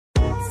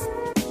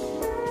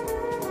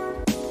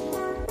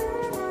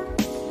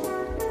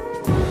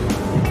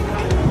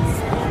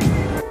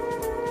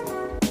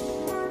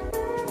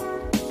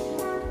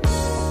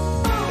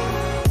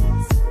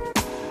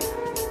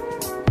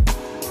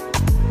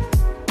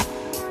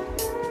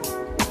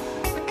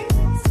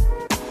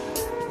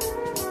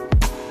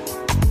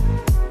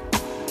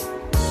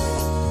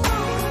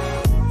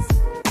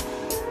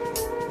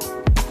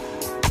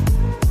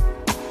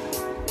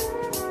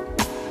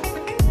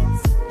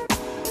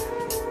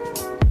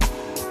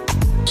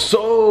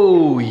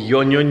So,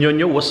 yon,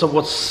 what's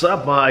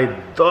up mga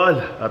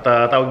idol? At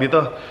tawag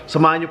dito,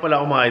 samahan nyo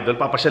pala ako mga idol.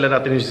 Papasyalan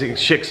natin yung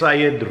Sheikh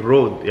Zayed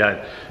Road.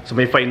 Yan, sa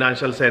may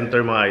financial center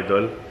mga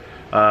idol.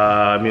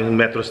 Yung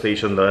metro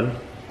station doon.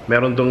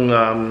 Meron dong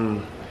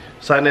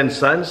Saan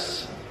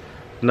Sons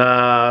na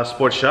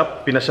sports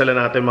shop. Pinasyalan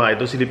natin mga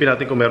idol. Silipin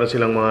natin kung meron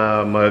silang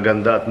mga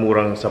magaganda at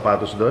murang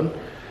sapatos doon.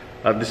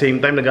 At the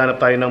same time, naghanap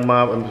tayo ng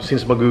mga,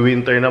 since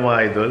mag-winter na mga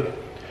idol,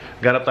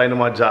 naghanap tayo ng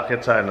mga jacket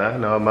sana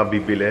na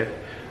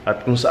mabibili.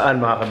 At kung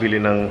saan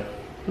makakabili ng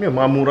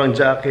mga murang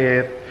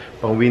jacket,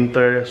 pang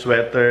winter,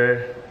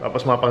 sweater,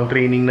 tapos mga pang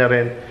training na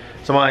rin.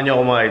 Samahan niyo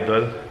ako mga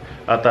idol.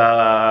 At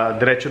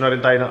diretso na rin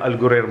tayo ng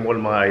Algorer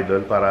Mall mga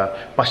idol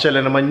para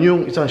pasyalan naman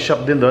yung isang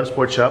shop din doon,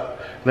 sports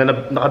shop, na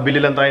nakabili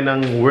lang tayo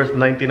ng worth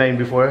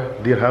 99 before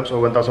dirhams o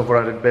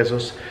 1,400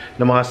 pesos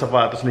na mga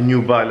sapatos na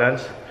New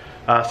Balance.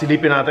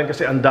 Silipin natin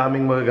kasi ang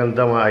daming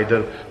magaganda mga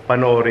idol.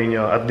 Panoorin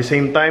nyo. At the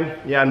same time,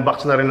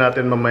 i-unbox na rin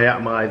natin mamaya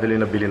mga idol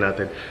yung nabili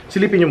natin.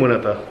 Silipin nyo muna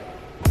to.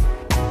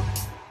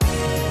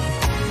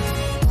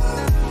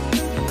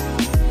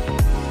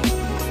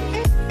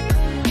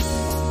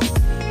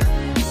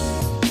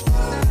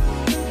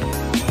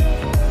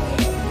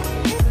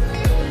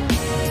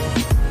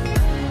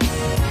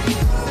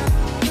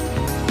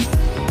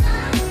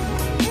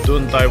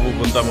 Doon tayo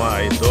pupunta mga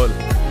idol.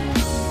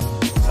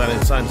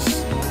 Saan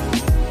Sons.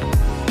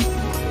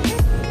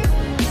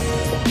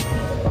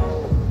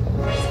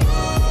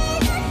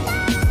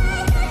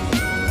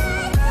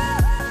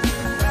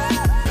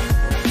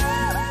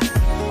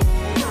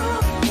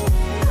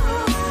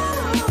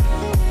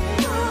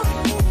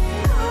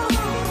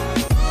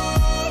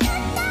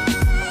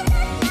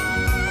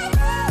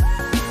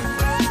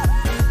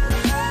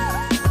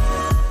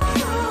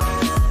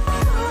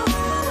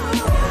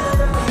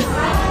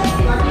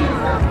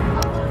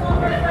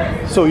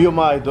 So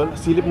yung mga idol,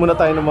 silip muna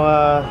tayo ng mga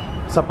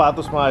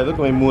sapatos mga idol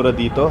kung may mura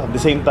dito. At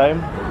the same time,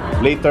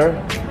 later,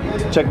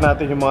 check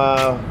natin yung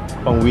mga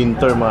pang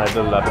winter mga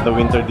idol. Lapit na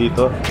winter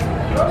dito.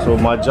 So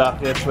mga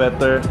jacket,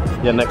 sweater,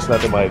 yan next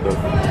natin mga idol.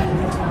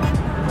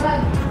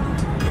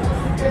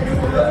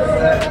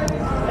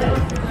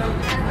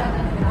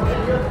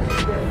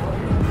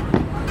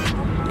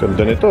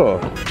 Ganda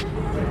nito.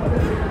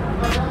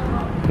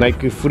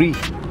 Nike Free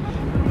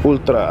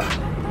Ultra.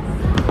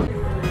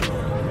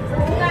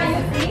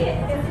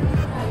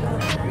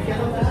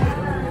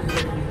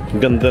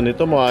 Ganda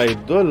nito mga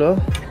idol, oh.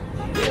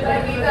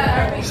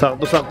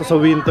 Sakto-sakto sa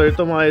winter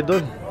ito mga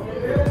idol.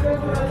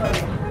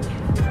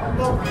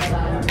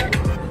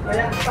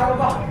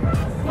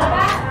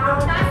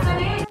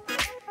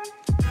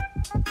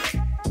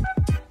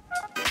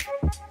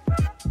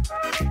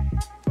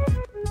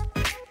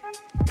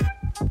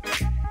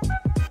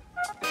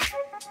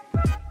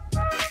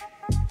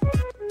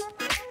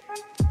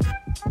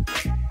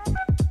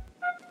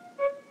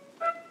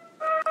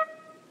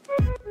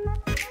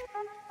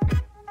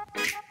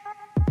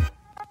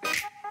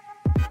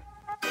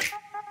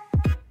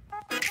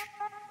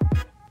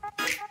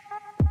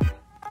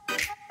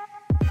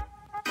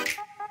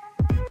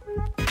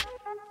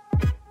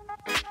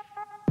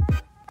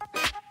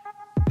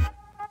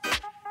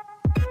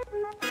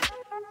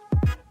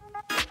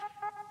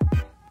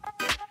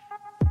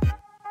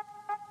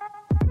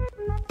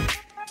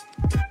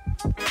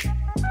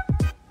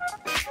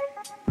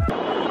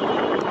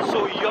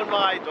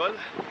 Mga idol,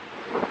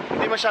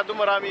 hindi masyado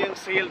marami yung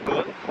sale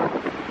doon.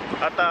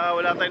 At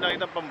wala tayong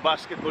nakita pang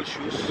basketball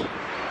shoes.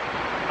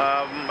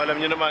 Alam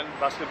nyo naman,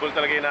 basketball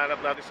talaga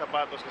hinahanap natin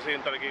sapatos kasi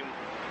yun talaga yung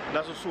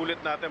nasusulit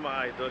natin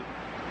mga idol.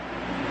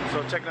 So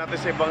check natin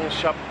sa ibang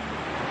shop.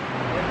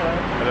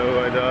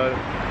 Hello idol.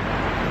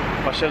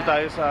 Pasyal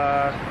tayo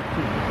sa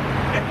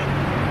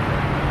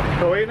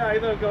kaway na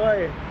idol,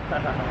 kaway.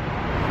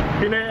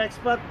 Pinay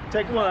expat,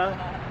 check mo ha.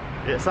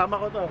 Yeah, sama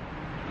ko to.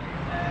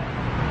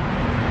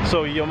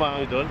 So yung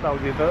mga idol,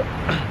 tawag dito.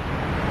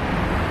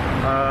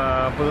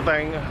 Punta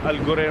tayong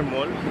Algorer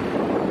Mall.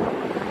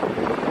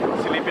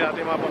 Silipin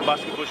natin yung mga pang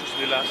basketball shoes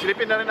nila.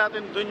 Silipin na rin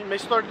natin dun. May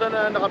store doon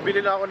na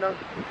nakabili na ako ng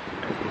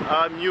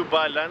New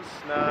Balance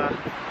na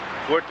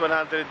worth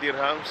 100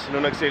 dirhams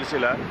nung nag-sale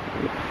sila.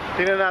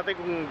 Tingnan natin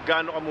kung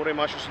gaano kamura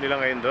yung mga shoes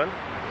nila ngayon doon.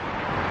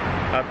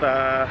 At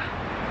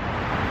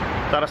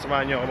tara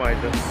samahan nyo ako mga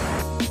idol.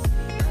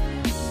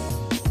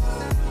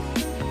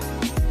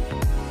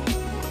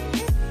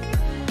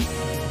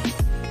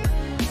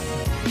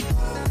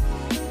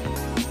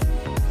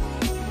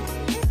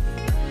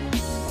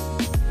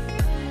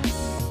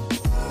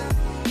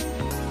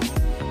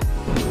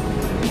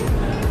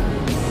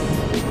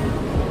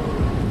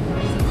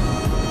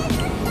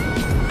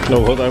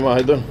 Nakuha tayo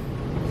mga idol.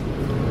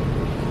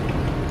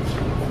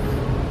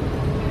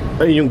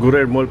 Ay, yung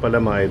Algorer Mall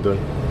pala mga idol.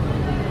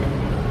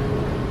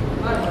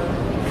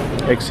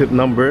 Exit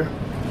number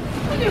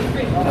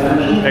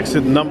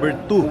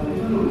 2.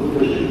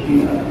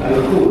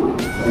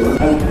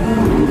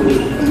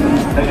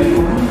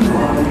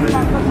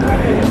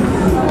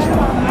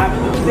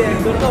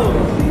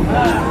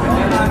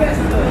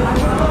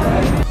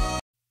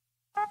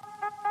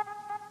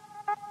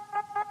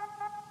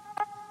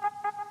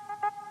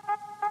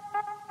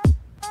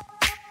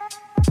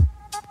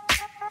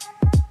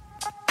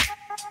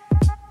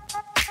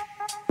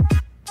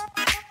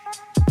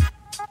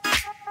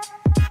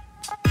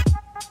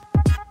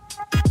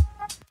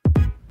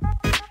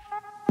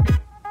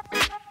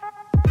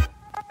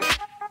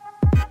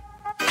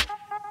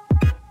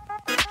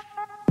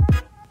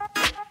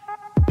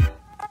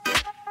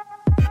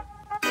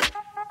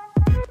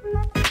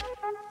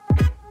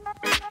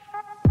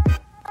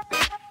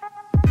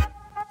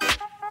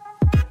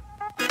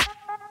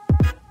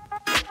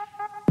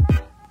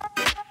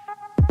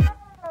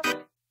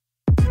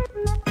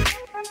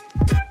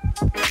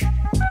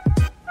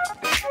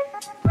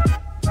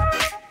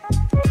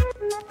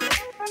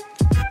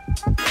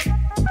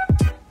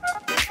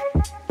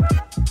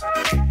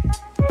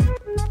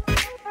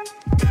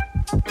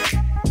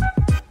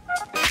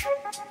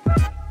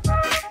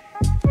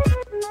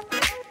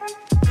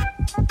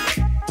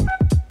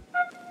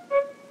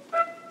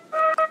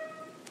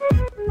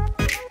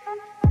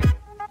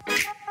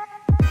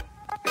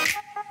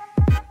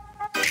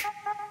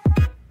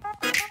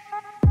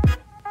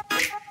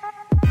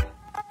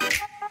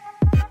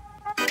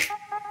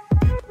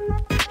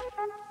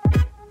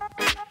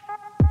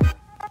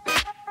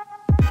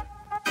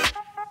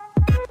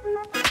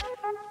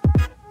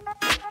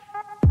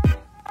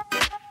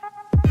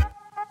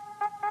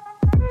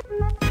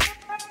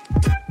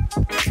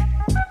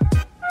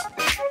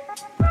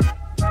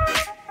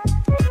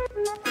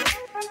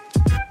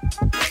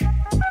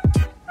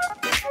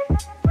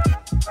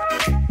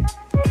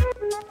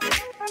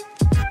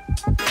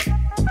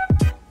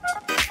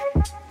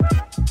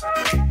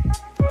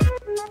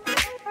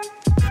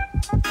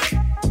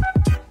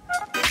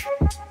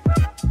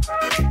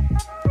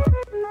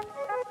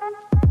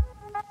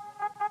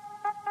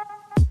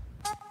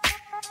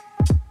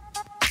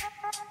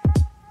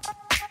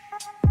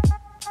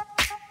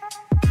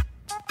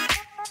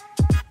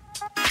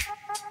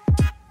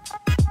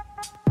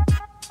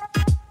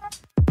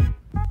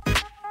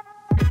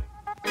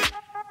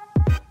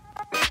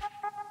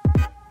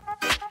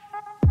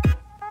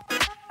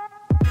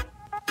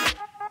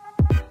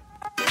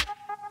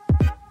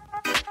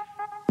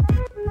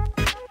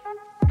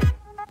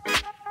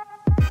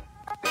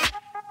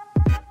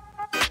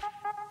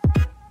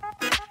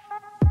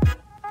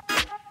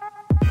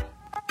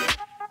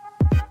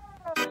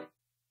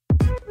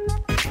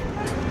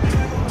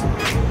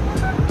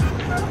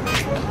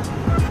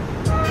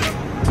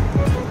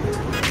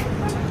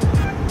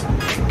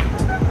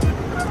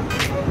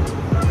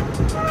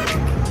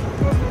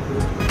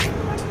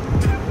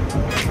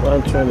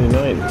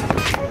 129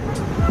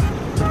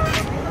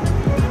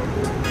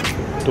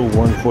 to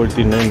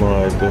 149 mga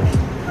idol.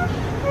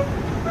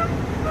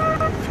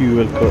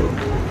 Fuel cork.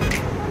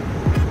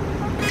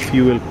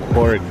 Fuel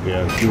cork.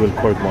 Yan, fuel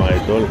cork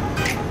mga idol.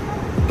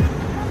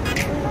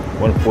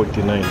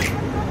 149.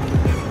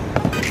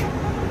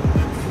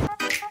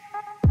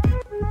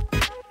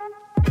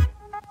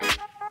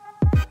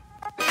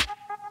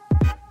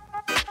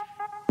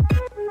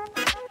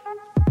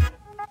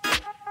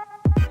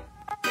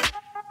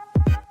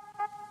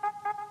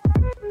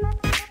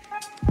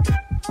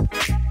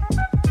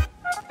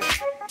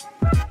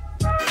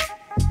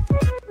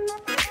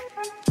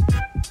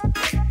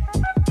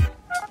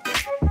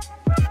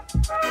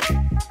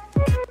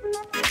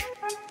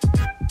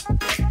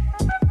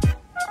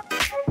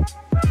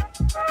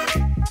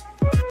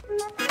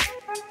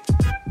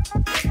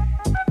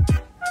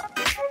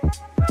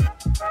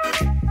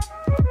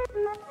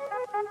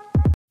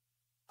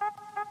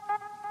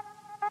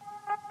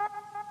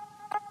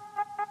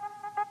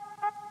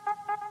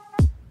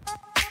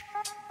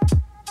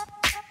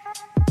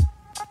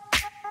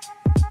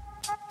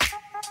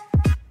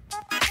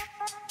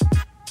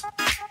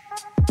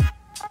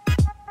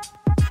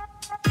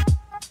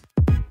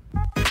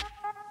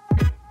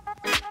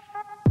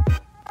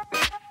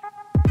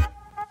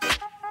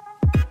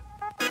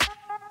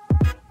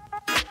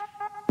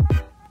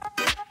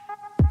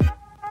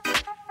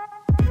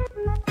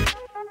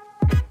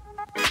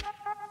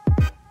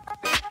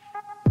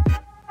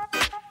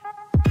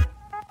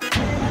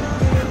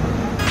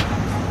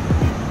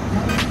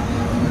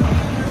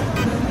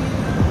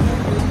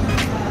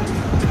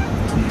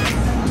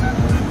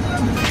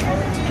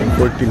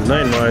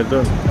 $49 mga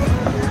idol.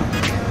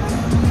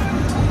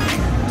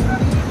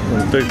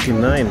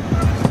 139.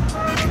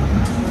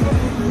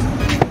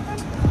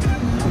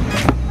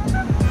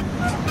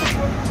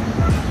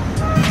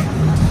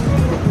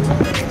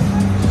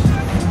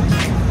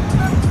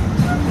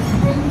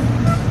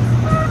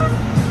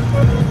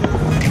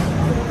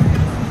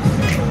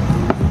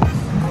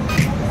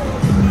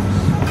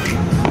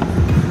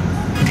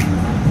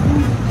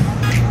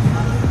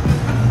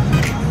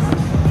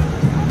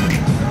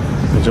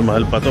 Medyo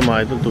mahal pa to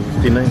mga idol,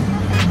 259.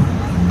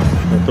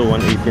 Ito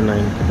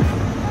 189.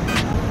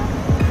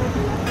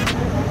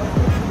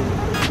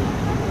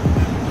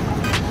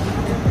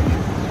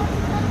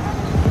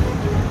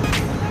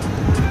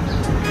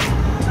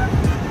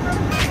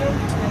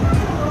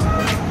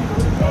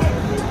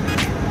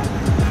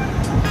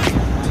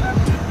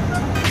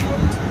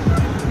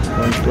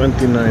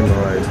 $129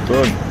 mga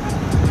idol.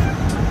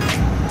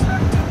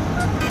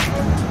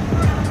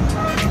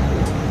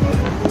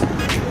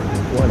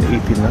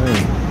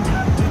 $189.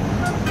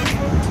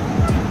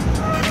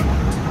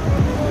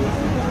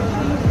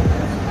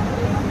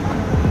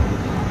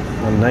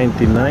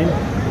 $199.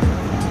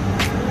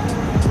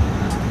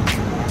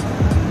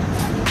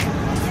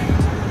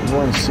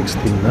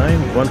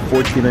 $169.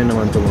 $149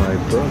 naman ito mga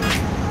ito.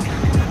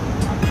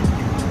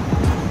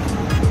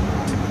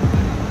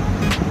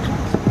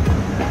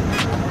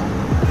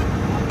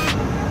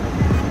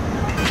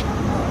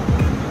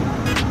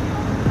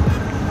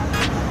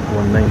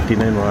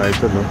 $199 mga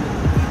ito, no?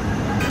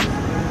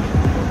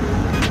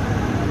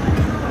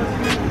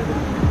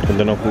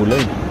 Ganda ng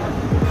kulay.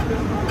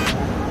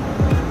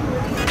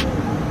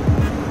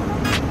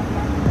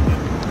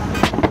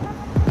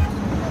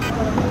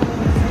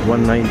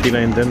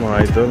 $199 din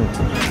mga idol.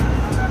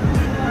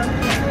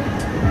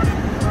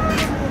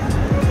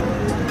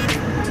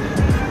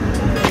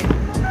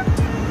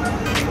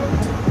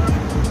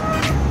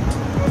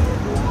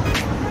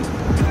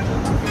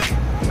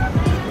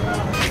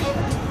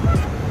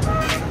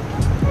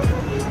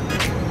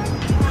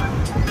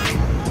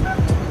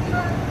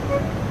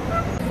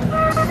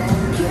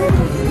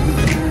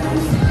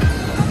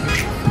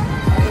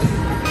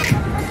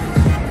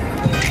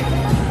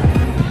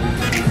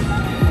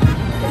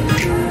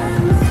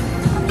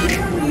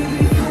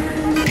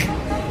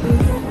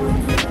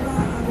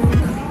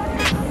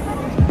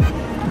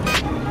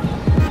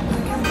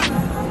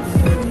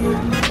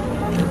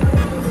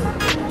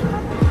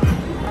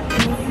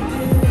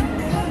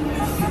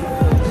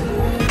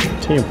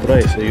 Yung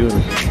price, ayun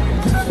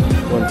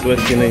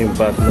 120 na yung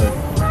partner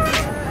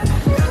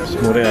sa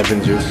Murang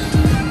Avenue.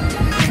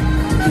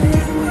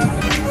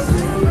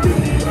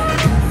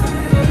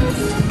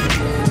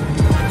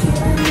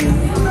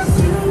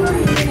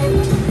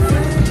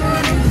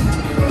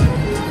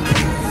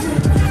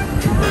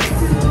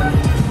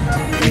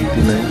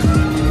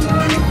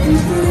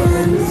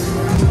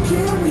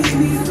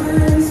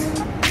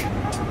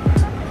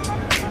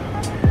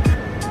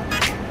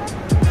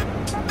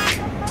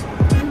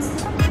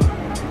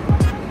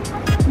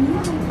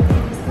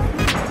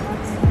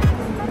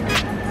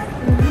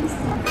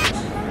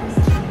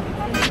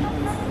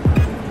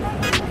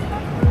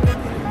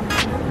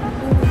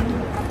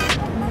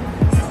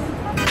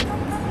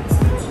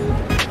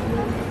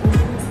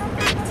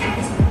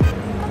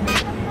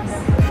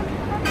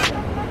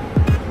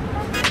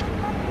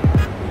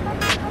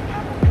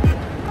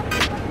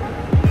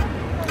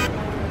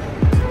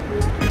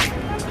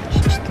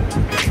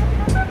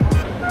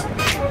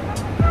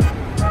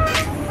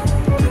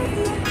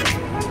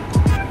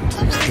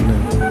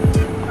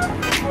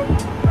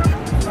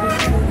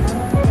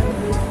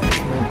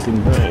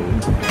 Silipin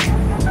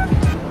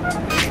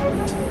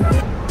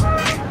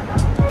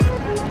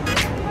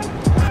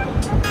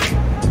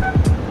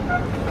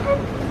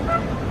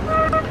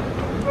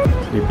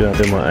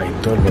natin mga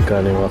idol,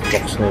 magkano yung mga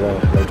clocks nila.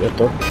 Like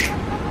ito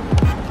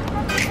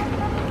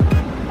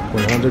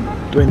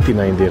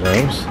 129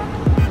 dirhams.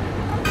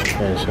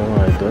 Ayan siya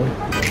mga idol.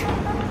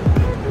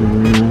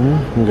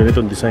 Ang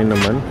ganitong design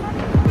naman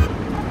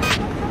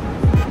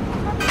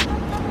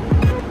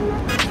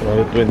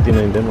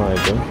 129 din mga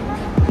idol.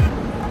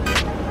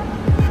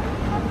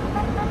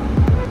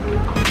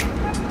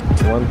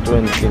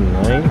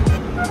 129.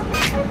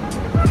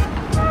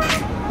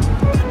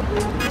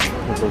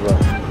 Ito ba?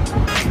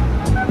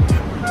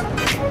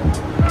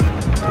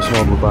 Ito sa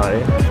mga babae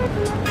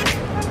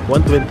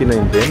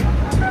 129 din.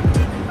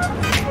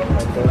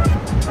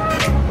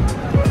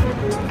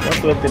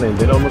 129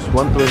 din, almost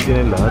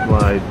 129 lahat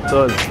mga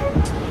idol.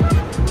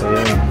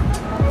 Ayan.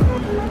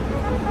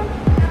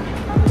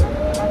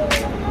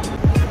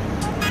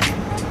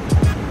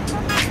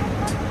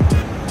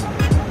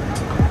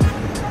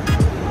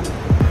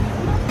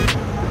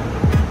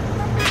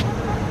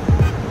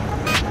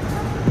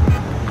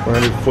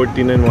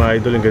 $149 mga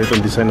idol yung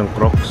ganitong design ng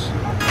Crocs.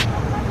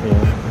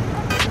 Ayan.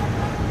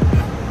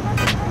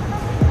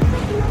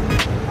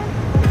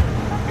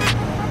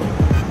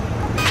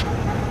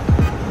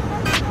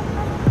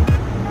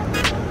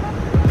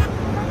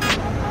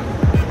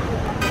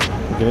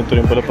 Ganito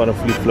rin pala, parang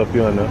flip-flop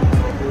yung ano,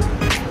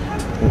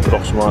 yung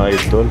Crocs mga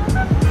idol.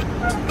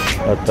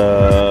 At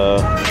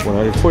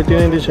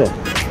 149 din siya.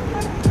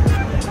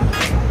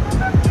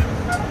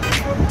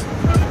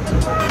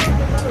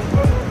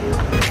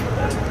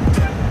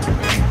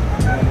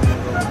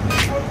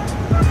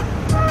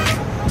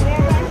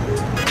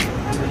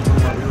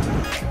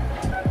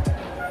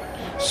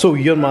 So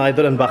yun mga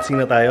idol,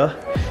 unboxing na tayo.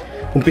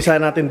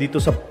 Umpisahan natin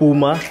dito sa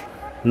Puma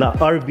na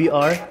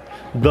RBR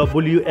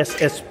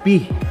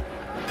WSSP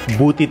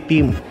Booty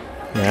Team.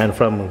 Yan,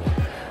 from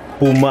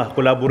Puma.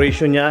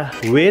 Collaboration niya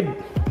with,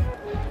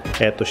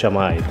 eto siya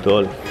mga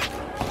idol,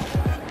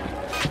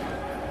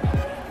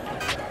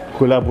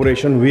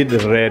 collaboration with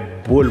Red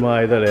Bull mga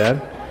idol. Yan,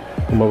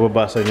 kung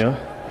mababasa nyo,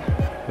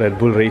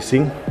 Red Bull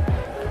Racing.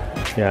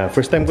 Yan,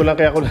 first time ko lang,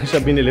 kaya ko lang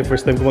siya binili.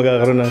 First time ko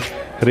magkakaroon ng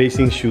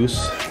racing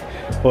shoes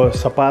o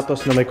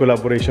sapatos na may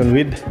collaboration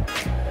with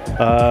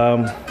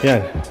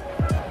yan,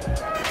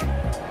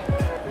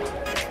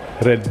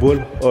 Red Bull,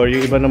 or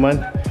yung iba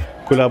naman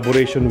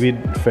collaboration with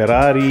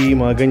Ferrari,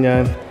 mga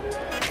ganyan.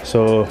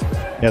 So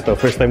ito,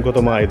 first time ko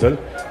to mga idol.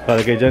 Para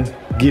kayo dyan,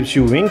 gives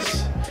you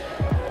wings.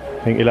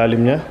 Yung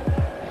ilalim nya,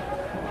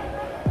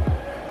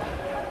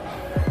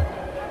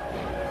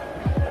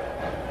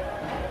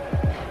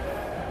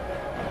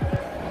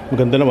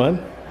 maganda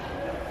naman.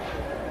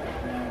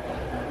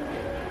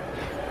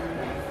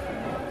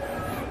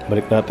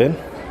 Balik natin.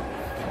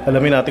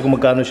 Alamin natin kung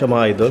magkano siya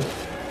mga idol.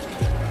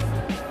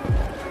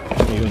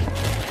 Ayun.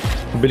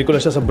 Bili ko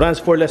lang siya sa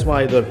Brands for Less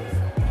mga idol.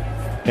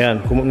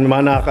 Ayan, kung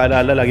mga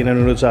nakakaalala, lagi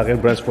nanonood sa akin,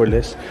 Brands for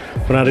Less.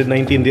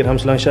 119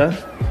 dirhams lang siya.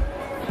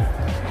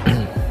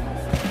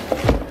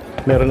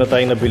 Meron na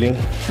tayong nabiling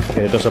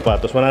ganito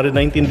sapatos. 119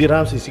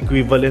 dirhams is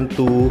equivalent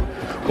to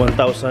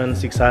 1,600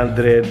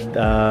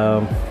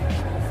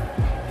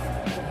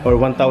 or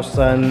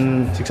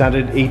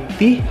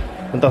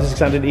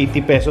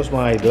 1,680 pesos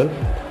mga idol.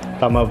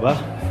 Tama ba?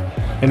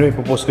 Anyway,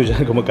 pupost ko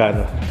dyan kung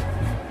magkano.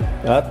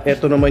 At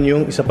eto naman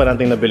yung isa pa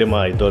nating nabili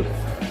mga idol.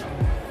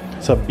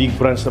 Sa big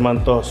brands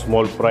naman to,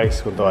 small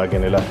price kung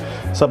tawagin nila.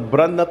 Sa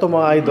brand na to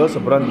mga idol,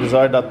 sa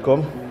brandbazaar.com,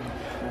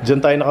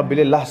 dyan tayo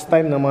nakabili last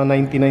time ng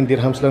mga 99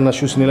 dirhams lang na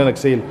shoes nila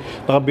nag-sale.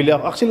 Nakabili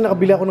ako, actually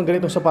nakabili ako ng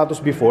ganitong sapatos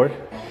before,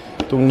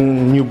 itong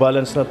New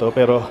Balance na to,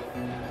 pero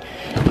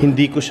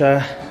hindi ko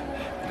siya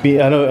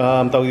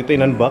tawag dito,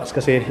 in-unbox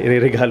kasi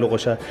ireregalo ko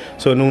siya.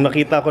 So nung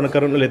nakita ko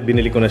nagkaroon ulit,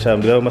 binili ko na siya.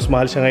 Mas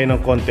mahal siya ngayon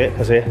ng konti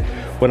kasi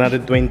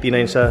 129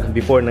 siya.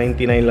 Before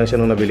 99 lang siya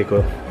nung nabili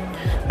ko.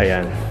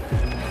 Ayan.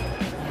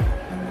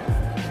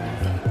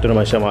 Ito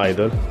naman siya mga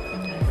idol.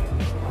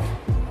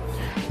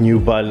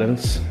 New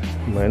Balance.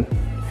 Man.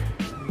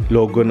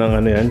 Logo ng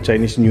ano yan,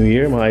 Chinese New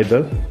Year mga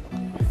idol.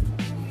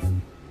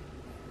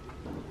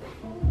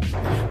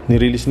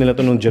 Nirelease nila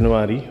to nung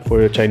January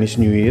for Chinese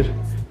New Year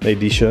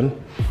edition.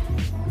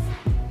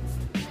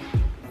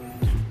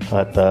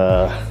 At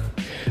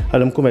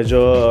alam ko medyo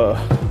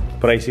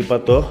pricey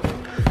pa to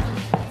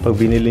pag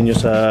binili nyo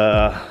sa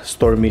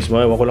store mismo.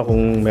 Ewan ko lang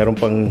kung meron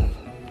pang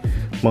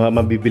mga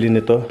mabibili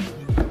nito.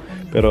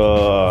 Pero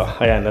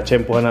ayan,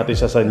 natsempohan natin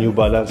siya sa New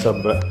Balance, sa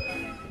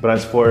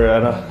brands for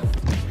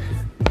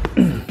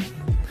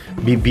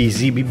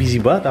BBZ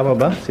ba? Tama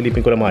ba?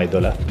 Silipin ko lang mga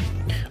idol ha.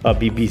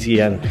 BBZ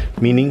yan,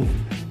 meaning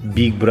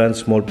big brand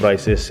small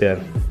prices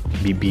yan,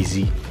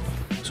 BBZ.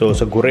 So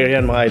sa Gurer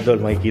yan mga idol,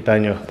 makikita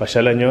nyo,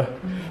 pasyalan nyo.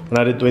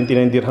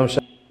 129 dirhams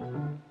siya.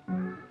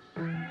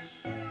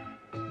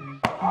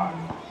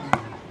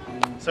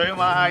 So yung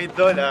mga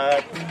idol,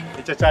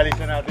 i-challenge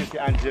na natin si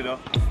Angelo.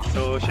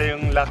 So siya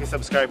yung lucky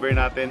subscriber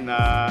natin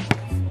na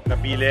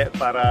napili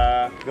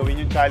para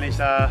gawin yung challenge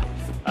na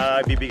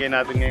bibigay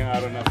natin ngayong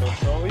araw na to.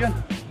 So yun,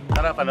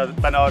 tara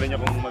panoorin nyo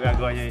kung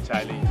magagawa niya yung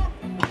challenge.